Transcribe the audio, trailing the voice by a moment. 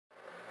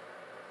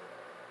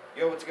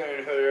Yo, what's going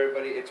on,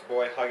 everybody? It's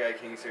boy Hawkeye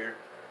Kings here,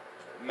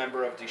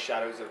 member of the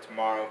Shadows of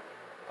Tomorrow,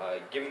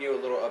 giving you a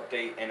little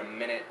update in a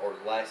minute or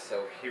less.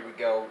 So here we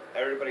go.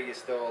 Everybody is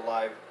still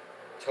alive.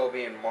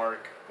 Toby and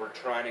Mark, we're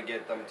trying to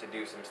get them to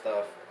do some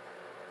stuff.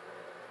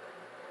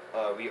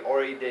 We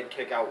already did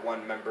kick out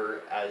one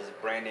member, as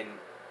Brandon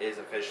is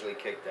officially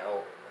kicked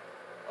out.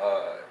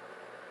 Uh,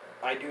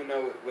 I do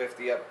know with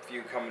the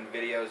few coming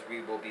videos,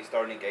 we will be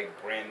starting a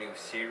brand new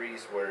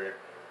series where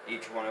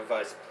each one of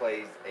us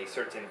plays a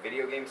certain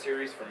video game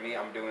series. For me,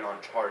 I'm doing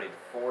Uncharted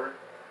 4.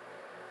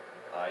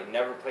 I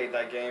never played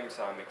that game,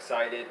 so I'm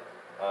excited.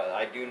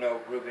 I do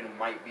know Ruben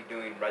might be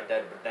doing Red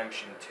Dead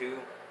Redemption 2,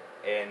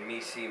 and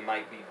Misi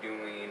might be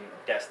doing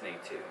Destiny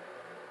 2.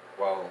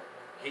 Well,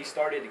 he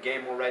started the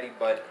game already,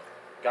 but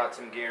got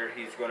some gear.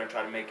 He's going to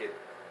try to make it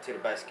to the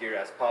best gear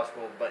as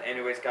possible. But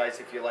anyways,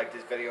 guys, if you like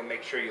this video,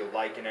 make sure you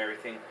like and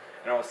everything.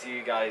 And I'll see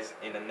you guys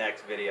in the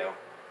next video.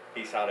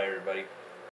 Peace out, everybody.